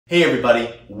Hey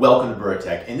everybody, welcome to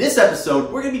Bura. In this episode,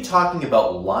 we're going to be talking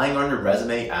about lying on your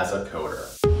resume as a coder.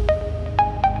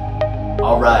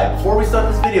 Alright, before we start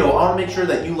this video, I want to make sure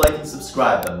that you like and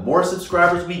subscribe. The more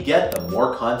subscribers we get, the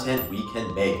more content we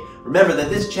can make. Remember that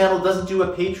this channel doesn't do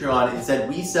a Patreon, instead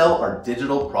we sell our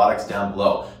digital products down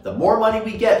below. The more money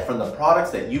we get from the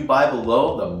products that you buy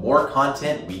below, the more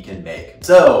content we can make.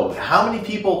 So, how many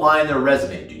people lie on their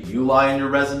resume? Do you lie on your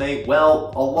resume?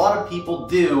 Well, a lot of people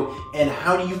do, and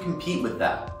how do you compete with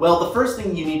that? Well, the first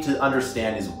thing you need to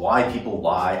understand is why people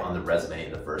lie on the resume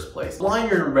in the first place. Lying on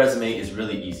your resume is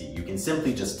really easy. You can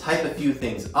simply just type a few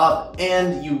things up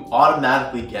and you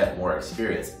automatically get more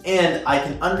experience. And I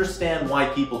can understand why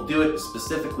people do it,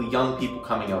 specifically young people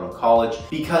coming out of college,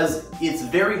 because it's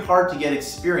very hard to get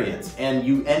experience and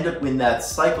you end up in that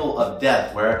cycle of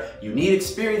death where you need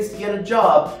experience to get a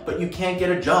job, but you can't get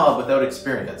a job without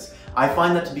experience. I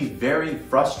find that to be very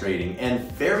frustrating, and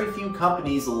very few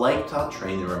companies like to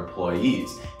train their employees.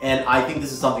 And I think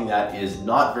this is something that is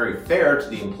not very fair to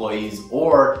the employees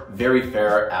or very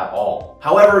fair at all.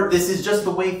 However, this is just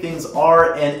the way things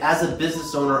are, and as a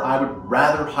business owner, I would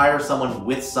rather hire someone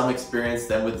with some experience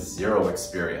than with zero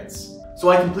experience. So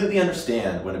I completely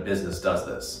understand when a business does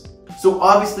this. So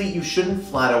obviously you shouldn't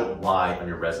flat out lie on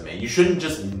your resume. You shouldn't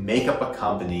just make up a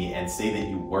company and say that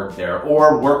you work there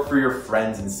or work for your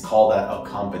friends and call that a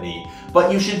company.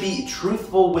 But you should be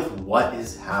truthful with what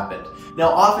has happened. Now,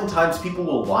 oftentimes people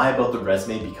will lie about the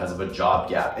resume because of a job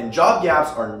gap, and job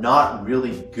gaps are not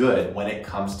really good when it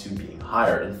comes to being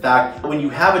hired. In fact, when you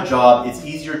have a job, it's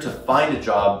easier to find a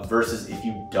job versus if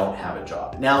you don't have a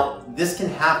job. Now, this can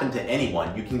happen to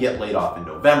anyone. You can get laid off in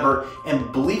November, and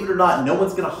believe it or not, no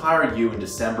one's gonna hire you in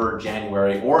December,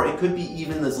 January, or it could be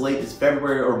even as late as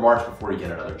February or March before you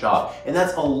get another job. And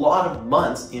that's a lot of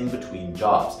months in between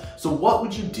jobs. So what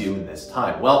would you do in this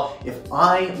time? Well, if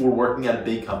I were working at a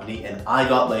big company and I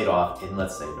got laid off in,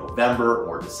 let's say, November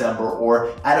or December,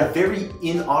 or at a very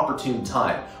inopportune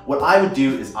time, what I would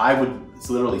do is I would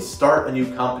literally start a new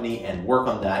company and work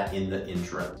on that in the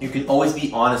interim. You can always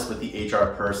be honest with the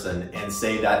HR person and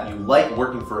say that you like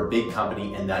working for a big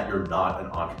company and that you're not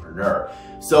an entrepreneur.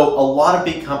 So a lot of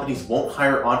big companies won't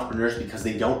hire entrepreneurs because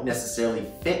they don't necessarily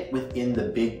fit within the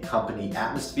big company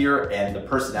atmosphere, and the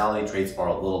personality traits are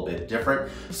a little bit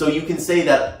different. So you can say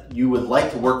that you would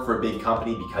like to work for a big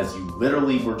company because you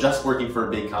literally were just working for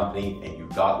a big company and you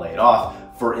got laid off,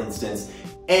 for instance.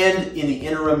 And in the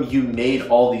interim, you made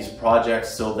all these projects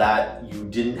so that you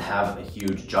didn't have a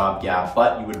huge job gap,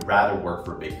 but you would rather work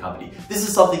for a big company. This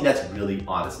is something that's really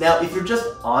honest. Now, if you're just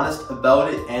honest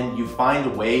about it and you find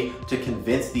a way to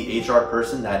convince the HR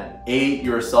person that A,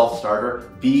 you're a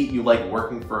self-starter, B, you like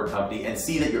working for a company, and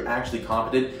C, that you're actually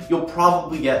competent, you'll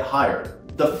probably get hired.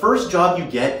 The first job you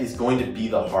get is going to be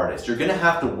the hardest. You're going to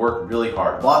have to work really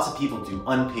hard. Lots of people do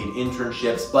unpaid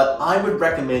internships, but I would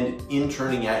recommend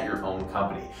interning at your own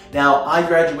company. Now, I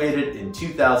graduated in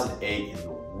 2008 in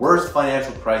the worst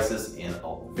financial crisis in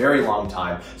a very long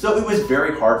time, so it was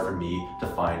very hard for me to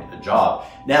find a job.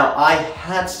 Now, I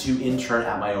had to intern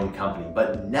at my own company,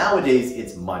 but nowadays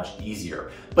it's much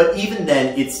easier. But even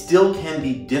then, it still can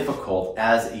be difficult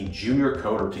as a junior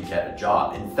coder to get a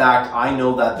job. In fact, I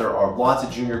know that there are lots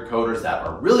of junior coders that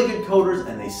are really good coders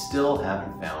and they still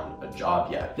haven't found a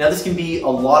job yet. Now, this can be a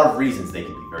lot of reasons. They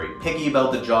can be very picky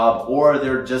about the job, or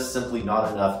they're just simply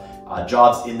not enough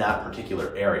jobs in that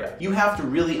particular area. You have to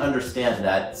really understand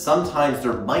that sometimes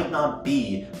there might not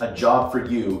be a job for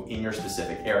you in your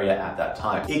specific area at that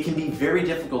time. It can be very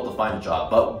difficult to find a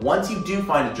job, but once you do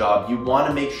find a job, you want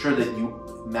to make sure that you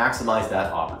maximize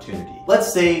that opportunity.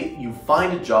 Let's say you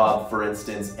find a job, for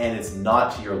instance, and it's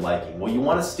not to your liking. Well, you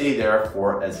want to stay there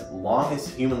for as long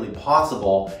as humanly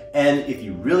possible, and if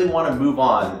you really want to move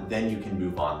on, then you can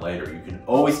move on later. You can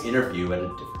always interview at a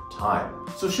different time.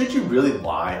 So should you really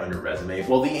lie on your resume?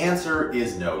 Well, the answer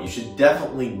is no. You should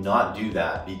definitely not do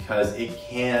that because it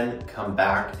can come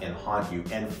back and haunt you.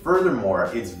 And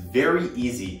furthermore, it's very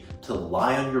easy to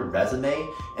lie on your resume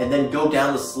and then go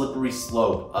down the slippery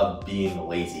slope of being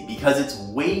lazy, because it's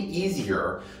way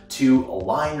easier to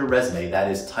lie on your resume,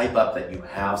 that is, type up that you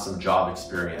have some job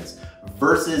experience,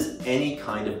 versus any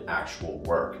kind of actual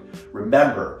work.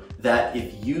 Remember that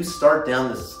if you start down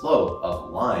the slope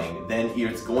of lying, then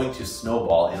it's going to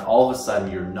snowball and all of a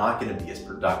sudden you're not going to be as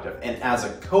productive. And as a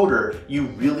coder, you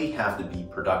really have to be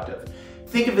productive.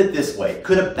 Think of it this way.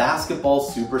 Could a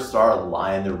basketball superstar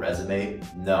lie on their resume?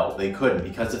 No, they couldn't,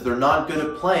 because if they're not good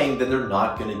at playing, then they're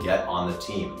not going to get on the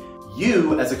team.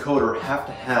 You, as a coder, have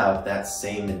to have that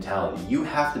same mentality. You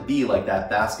have to be like that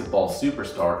basketball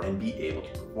superstar and be able to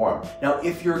perform. Now,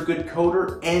 if you're a good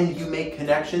coder and you make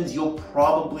connections, you'll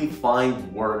probably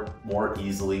find work more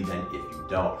easily than if you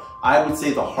don't. I would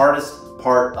say the hardest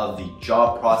part of the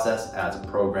job process as a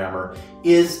programmer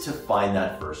is to find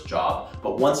that first job.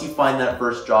 But once you find that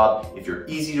first job, if you're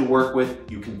easy to work with,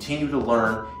 you continue to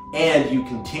learn, and you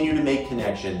continue to make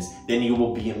connections, then you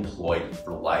will be employed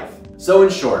for life. So in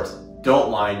short,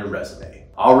 don't lie in your resume.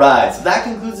 Alright, so that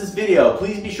concludes this video.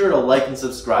 Please be sure to like and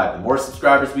subscribe. The more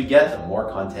subscribers we get, the more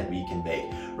content we can make.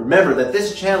 Remember that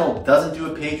this channel doesn't do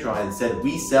a Patreon. Instead,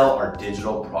 we sell our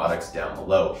digital products down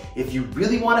below. If you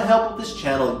really want to help with this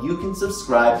channel, you can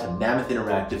subscribe to Mammoth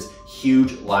Interactive's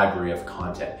huge library of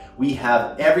content. We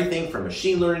have everything from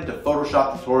machine learning to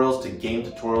Photoshop tutorials to game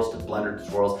tutorials to Blender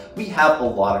tutorials. We have a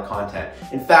lot of content.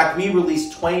 In fact, we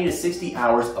release 20 to 60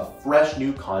 hours of fresh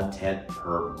new content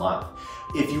per month.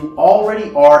 If you already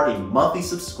are a monthly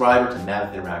subscriber to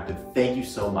Mammoth Interactive, thank you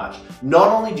so much. Not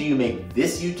only do you make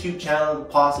this YouTube channel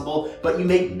possible, but you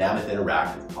make Mammoth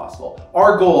Interactive possible.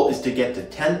 Our goal is to get to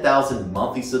 10,000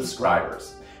 monthly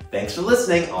subscribers. Thanks for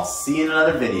listening. I'll see you in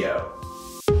another video.